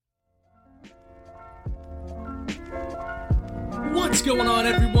What's going on,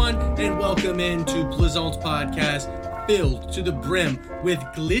 everyone, and welcome into Plizont's podcast, filled to the brim with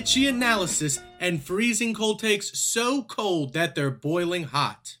glitchy analysis and freezing cold takes so cold that they're boiling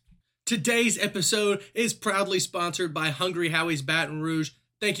hot. Today's episode is proudly sponsored by Hungry Howie's Baton Rouge.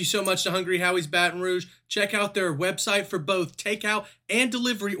 Thank you so much to Hungry Howie's Baton Rouge. Check out their website for both takeout and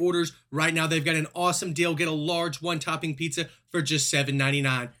delivery orders. Right now, they've got an awesome deal. Get a large one-topping pizza for just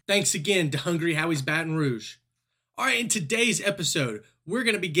 $7.99. Thanks again to Hungry Howie's Baton Rouge. All right, in today's episode, we're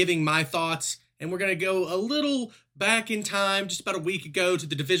going to be giving my thoughts, and we're going to go a little back in time, just about a week ago, to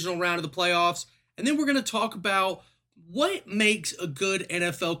the divisional round of the playoffs. And then we're going to talk about what makes a good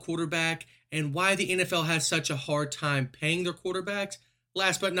NFL quarterback and why the NFL has such a hard time paying their quarterbacks.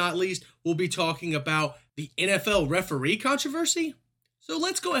 Last but not least, we'll be talking about the NFL referee controversy. So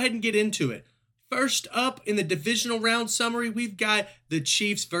let's go ahead and get into it. First up in the divisional round summary, we've got the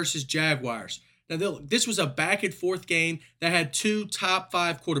Chiefs versus Jaguars. Now, this was a back-and-forth game that had two top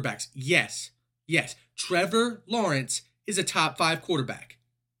five quarterbacks. Yes, Trevor Lawrence is a top five quarterback.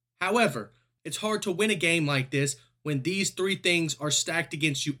 However, it's hard to win a game like this when these three things are stacked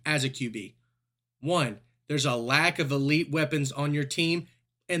against you as a QB. One, there's a lack of elite weapons on your team,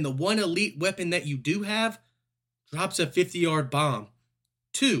 and the one elite weapon that you do have drops a 50-yard bomb.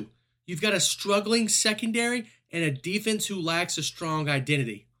 Two, you've got a struggling secondary and a defense who lacks a strong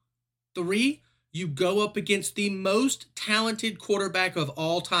identity. Three, you go up against the most talented quarterback of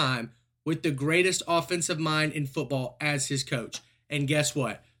all time with the greatest offensive mind in football as his coach. And guess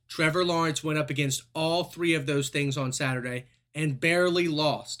what? Trevor Lawrence went up against all three of those things on Saturday and barely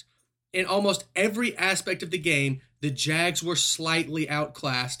lost. In almost every aspect of the game, the Jags were slightly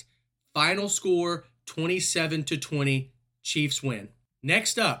outclassed. Final score, 27-20, Chiefs win.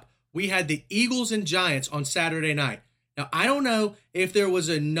 Next up, we had the Eagles and Giants on Saturday night. Now, I don't know if there was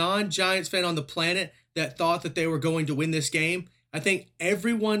a non-Giants fan on the planet that thought that they were going to win this game. I think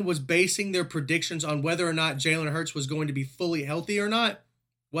everyone was basing their predictions on whether or not Jalen Hurts was going to be fully healthy or not.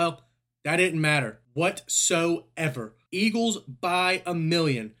 Well, that didn't matter whatsoever. Eagles by a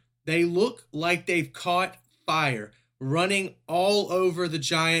million. They look like they've caught fire, running all over the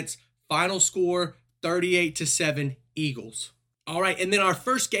Giants. Final score, 38-7, Eagles. All right, and then our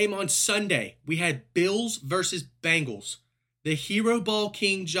first game on Sunday, we had Bills versus Bengals. The hero ball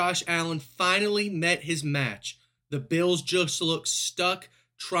king Josh Allen finally met his match. The Bills just looked stuck,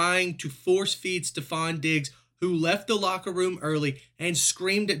 trying to force feed Stephon Diggs, who left the locker room early and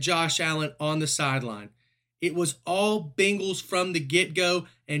screamed at Josh Allen on the sideline. It was all Bengals from the get-go,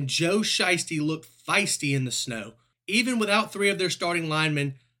 and Joe Shiesty looked feisty in the snow. Even without three of their starting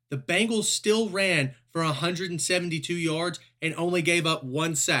linemen, the Bengals still ran for 172 yards and only gave up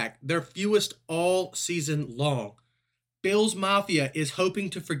one sack, their fewest all season long. Bills Mafia is hoping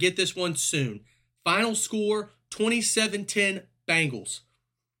to forget this one soon. Final score, 27-10, Bengals.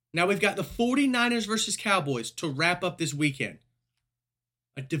 Now we've got the 49ers versus Cowboys to wrap up this weekend.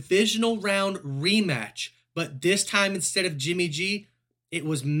 A divisional round rematch. But this time, instead of Jimmy G, it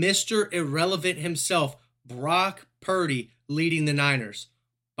was Mr. Irrelevant himself, Brock Purdy, leading the Niners.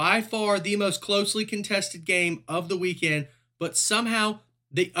 By far the most closely contested game of the weekend, but somehow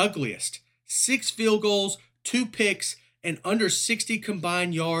the ugliest. 6 field goals, 2 picks, and under 60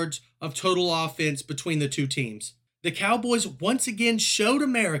 combined yards of total offense between the two teams. The Cowboys once again showed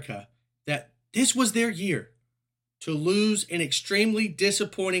America that this was their year to lose in extremely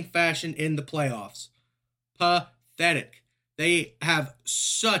disappointing fashion in the playoffs. Pathetic. They have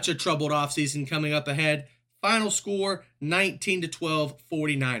such a troubled offseason coming up ahead. Final score, 19-12,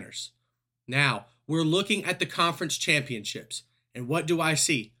 49ers. Now, we're looking at the conference championships. And what do I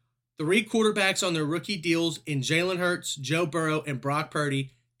see? 3 quarterbacks on their rookie deals in Jalen Hurts, Joe Burrow, and Brock Purdy,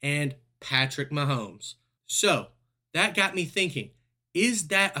 and Patrick Mahomes. So, that got me thinking, is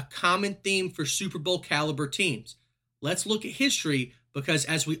that a common theme for Super Bowl caliber teams? Let's look at history, because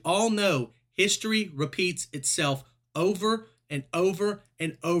as we all know, history repeats itself over and over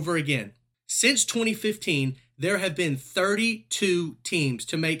and over again. Since 2015, there have been 32 teams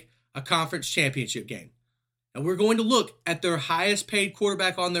to make a conference championship game. And we're going to look at their highest paid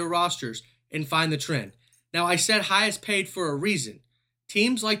quarterback on their rosters and find the trend. Now, I said highest paid for a reason.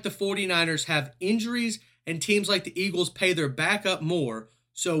 Teams like the 49ers have injuries, and teams like the Eagles pay their backup more.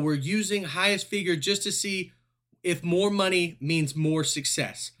 So we're using highest figure just to see if more money means more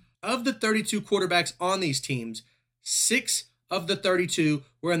success. Of the 32 quarterbacks on these teams, 6 of the 32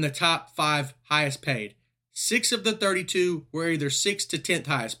 were in the top 5 highest paid. 6 of the 32 were either 6th to 10th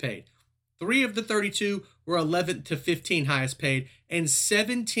highest paid. 3 of the 32 were 11th to 15th highest paid, and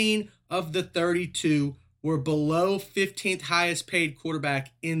 17 of the 32 were below 15th highest paid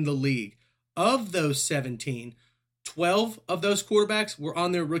quarterback in the league. Of those 17, 12 of those quarterbacks were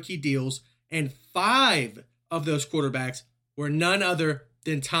on their rookie deals, and 5 of those quarterbacks were none other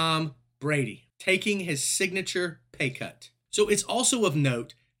than Tom Brady, taking his signature pay cut. So it's also of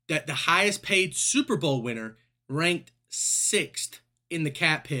note that the highest paid Super Bowl winner ranked 6th in the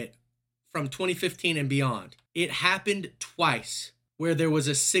cap hit from 2015 and beyond. It happened twice where there was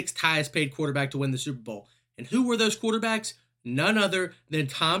a 6th highest paid quarterback to win the Super Bowl. And who were those quarterbacks? None other than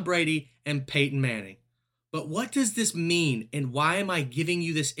Tom Brady and Peyton Manning. But what does this mean, and why am I giving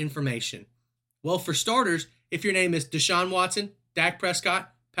you this information? Well, for starters, if your name is Deshaun Watson, Dak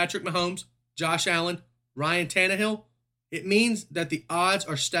Prescott, Patrick Mahomes, Josh Allen, Ryan Tannehill, it means that the odds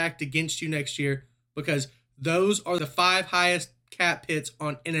are stacked against you next year because those are the 5 highest cap hits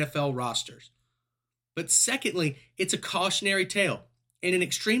on NFL rosters. But secondly, it's a cautionary tale and an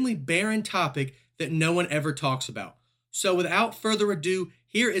extremely barren topic that no one ever talks about. So without further ado,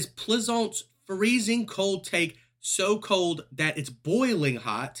 here is Plizont's freezing cold take, so cold that it's boiling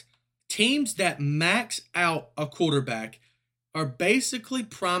hot. Teams that max out a quarterback are basically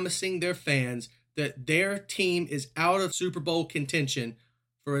promising their fans that their team is out of Super Bowl contention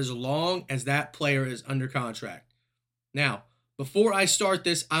for as long as that player is under contract. Now, before I start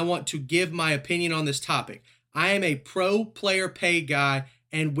this, I want to give my opinion on this topic. I am a pro player pay guy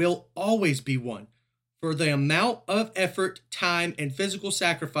and will always be one. For the amount of effort, time, and physical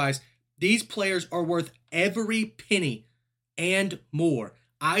sacrifice, these players are worth every penny and more.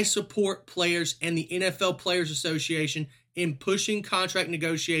 I support players and the NFL Players Association in pushing contract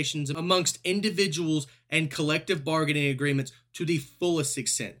negotiations amongst individuals and collective bargaining agreements to the fullest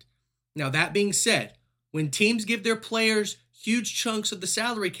extent. Now, that being said, when teams give their players huge chunks of the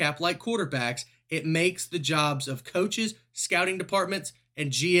salary cap like quarterbacks, it makes the jobs of coaches, scouting departments,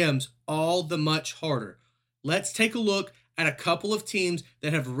 and GMs all the much harder. Let's take a look at a couple of teams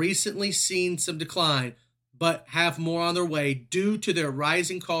that have recently seen some decline, but have more on their way due to their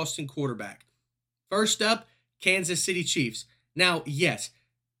rising costs in quarterback. First up, Kansas City Chiefs. Now, yes,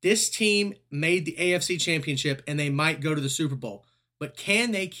 this team made the AFC Championship and they might go to the Super Bowl, but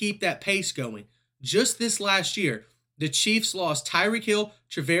can they keep that pace going? Just this last year, the Chiefs lost Tyreek Hill,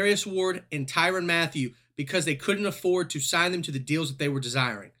 Travarius Ward, and Tyrann Mathieu because they couldn't afford to sign them to the deals that they were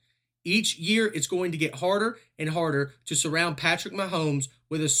desiring. Each year, it's going to get harder and harder to surround Patrick Mahomes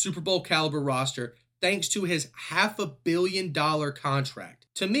with a Super Bowl caliber roster thanks to his $500 million contract.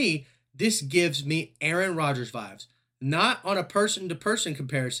 To me, this gives me Aaron Rodgers vibes, not on a person-to-person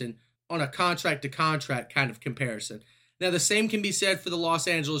comparison, on a contract-to-contract kind of comparison. Now, the same can be said for the Los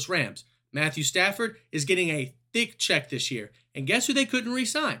Angeles Rams. Matthew Stafford is getting a thick check this year, and guess who they couldn't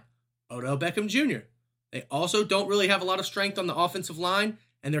re-sign? Odell Beckham Jr. They also don't really have a lot of strength on the offensive line,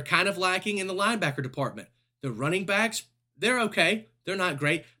 and they're kind of lacking in the linebacker department. The running backs, they're okay. They're not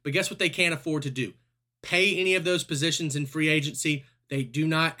great, but guess what they can't afford to do? Pay any of those positions in free agency. They do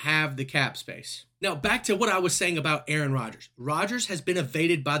not have the cap space. Now, back to what I was saying about Aaron Rodgers. Rodgers has been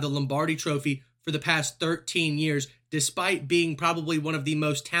evaded by the Lombardi Trophy for the past 13 years, despite being probably one of the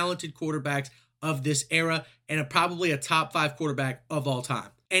most talented quarterbacks of this era and probably a top 5 quarterback of all time.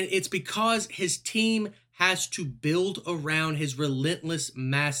 And it's because his team has to build around his relentless,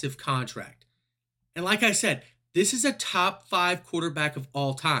 massive contract. And like I said, this is a top 5 quarterback of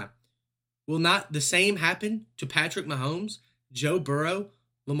all time. Will not the same happen to Patrick Mahomes, Joe Burrow,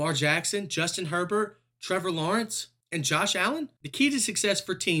 Lamar Jackson, Justin Herbert, Trevor Lawrence, and Josh Allen? The key to success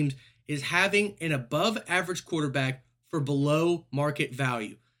for teams is having an above-average quarterback for below market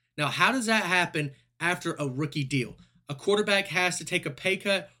value. Now, how does that happen after a rookie deal? A quarterback has to take a pay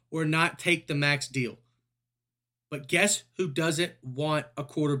cut or not take the max deal. But guess who doesn't want a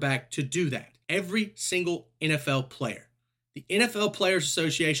quarterback to do that? Every single NFL player. The NFL Players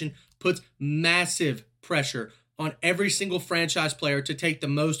Association puts massive pressure on every single franchise player to take the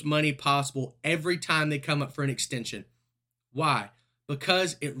most money possible every time they come up for an extension. Why?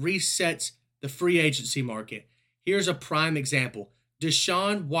 Because it resets the free agency market. Here's a prime example.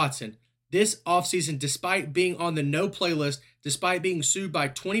 Deshaun Watson, this offseason, despite being on the no play list, despite being sued by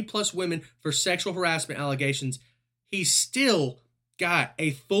 20-plus women for sexual harassment allegations, he still got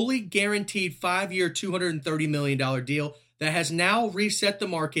a fully guaranteed 5-year, $230 million deal that has now reset the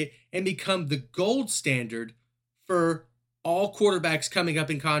market and become the gold standard for all quarterbacks coming up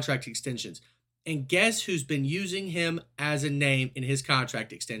in contract extensions. And guess who's been using him as a name in his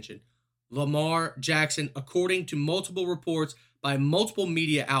contract extension? Lamar Jackson. According to multiple reports by multiple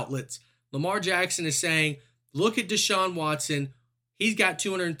media outlets, Lamar Jackson is saying, look at Deshaun Watson. He's got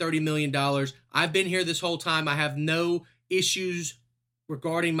 $230 million. I've been here this whole time. I have no issues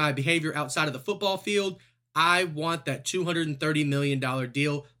regarding my behavior outside of the football field. I want that $230 million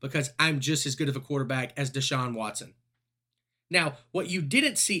deal because I'm just as good of a quarterback as Deshaun Watson. Now, what you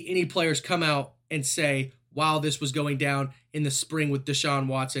didn't see any players come out and say while this was going down in the spring with Deshaun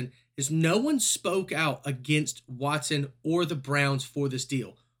Watson is no one spoke out against Watson or the Browns for this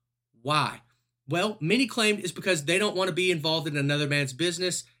deal. Why? Well, many claimed it's because they don't want to be involved in another man's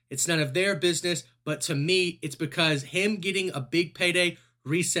business. It's none of their business, but to me, it's because him getting a big payday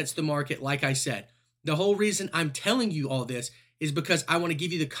resets the market, like I said. The whole reason I'm telling you all this is because I want to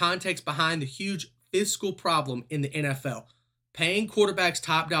give you the context behind the huge fiscal problem in the NFL. Paying quarterbacks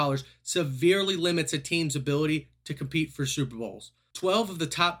top dollars severely limits a team's ability to compete for Super Bowls. 12 of the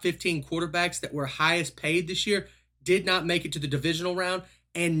top 15 quarterbacks that were highest paid this year did not make it to the divisional round,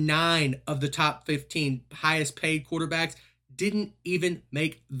 and 9 of the top 15 highest paid quarterbacks didn't even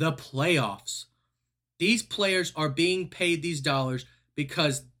make the playoffs. These players are being paid these dollars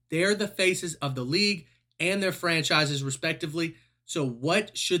because they're the faces of the league and their franchises respectively. So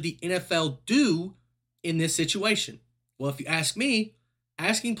what should the NFL do in this situation? Well, if you ask me,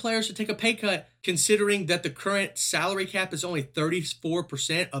 asking players to take a pay cut, considering that the current salary cap is only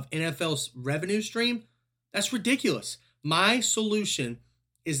 34% of NFL's revenue stream, that's ridiculous. My solution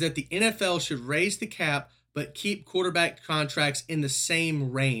is that the NFL should raise the cap but keep quarterback contracts in the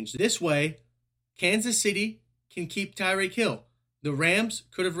same range. This way, Kansas City can keep Tyreek Hill. The Rams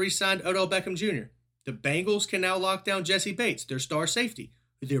could have re-signed Odell Beckham Jr. The Bengals can now lock down Jesse Bates, their star safety,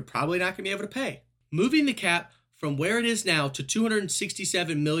 who they're probably not going to be able to pay. Moving the cap from where it is now to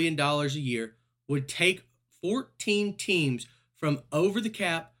 $267 million a year would take 14 teams from over the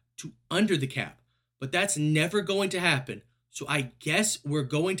cap to under the cap. But that's never going to happen. So I guess we're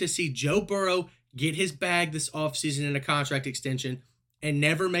going to see Joe Burrow get his bag this offseason in a contract extension and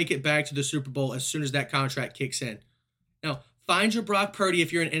never make it back to the Super Bowl as soon as that contract kicks in. Now, find your Brock Purdy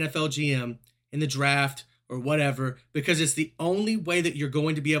if you're an NFL GM in the draft or whatever, because it's the only way that you're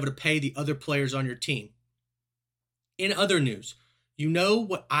going to be able to pay the other players on your team. In other news, you know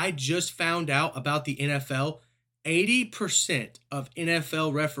what I just found out about the NFL? 80% of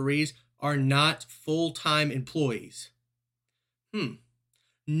NFL referees are not full-time employees.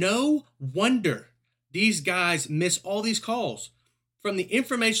 No wonder these guys miss all these calls. From the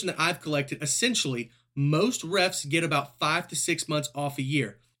information that I've collected, essentially, most refs get about 5 to 6 months off a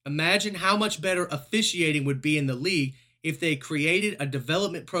year. Imagine how much better officiating would be in the league if they created a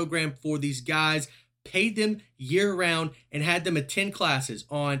development program for these guys, paid them year-round, and had them attend classes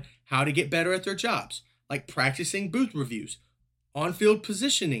on how to get better at their jobs, like practicing booth reviews, on-field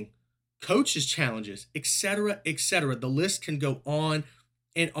positioning, coaches' challenges, etc., etc. The list can go on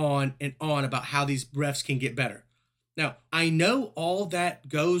and on and on about how these refs can get better. Now, I know all that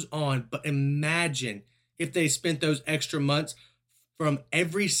goes on, but imagine if they spent those extra months from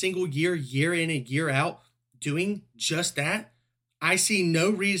every single year, year in and year out, doing just that. I see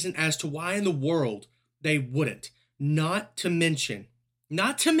no reason as to why in the world they wouldn't. Not to mention,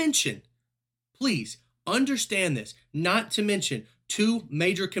 please understand this, not to mention 2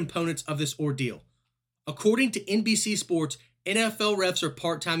 major components of this ordeal. According to NBC Sports, NFL refs are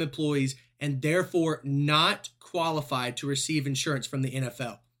part-time employees and therefore not qualified to receive insurance from the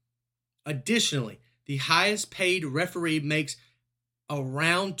NFL. Additionally, the highest paid referee makes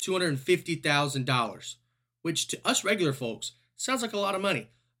around $250,000, which to us regular folks sounds like a lot of money.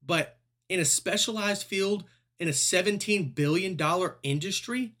 But in a specialized field, in a $17 billion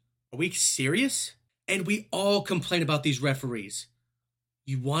industry, are we serious? And we all complain about these referees.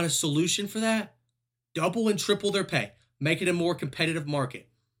 You want a solution for that? Double and triple their pay. Make it a more competitive market.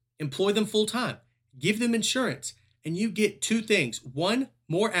 Employ them full-time. Give them insurance. And you get 2 things. 1,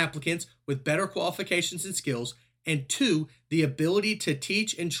 more applicants with better qualifications and skills. And 2, the ability to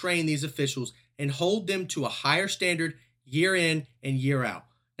teach and train these officials and hold them to a higher standard year in and year out.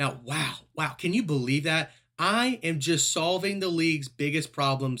 Now, wow, can you believe that? I am just solving the league's biggest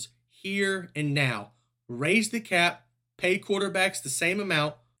problems here and now. Raise the cap, pay quarterbacks the same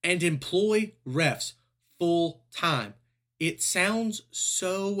amount, and employ refs full-time. It sounds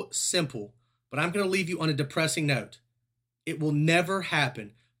so simple, but I'm going to leave you on a depressing note. It will never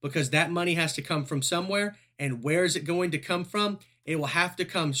happen because that money has to come from somewhere, and where is it going to come from? It will have to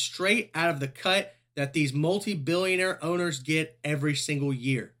come straight out of the cut that these multi-billionaire owners get every single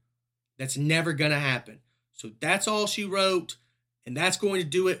year. That's never going to happen. So that's all she wrote, and that's going to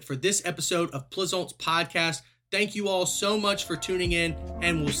do it for this episode of Plizont's podcast. Thank you all so much for tuning in,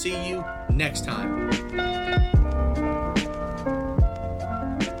 and we'll see you next time.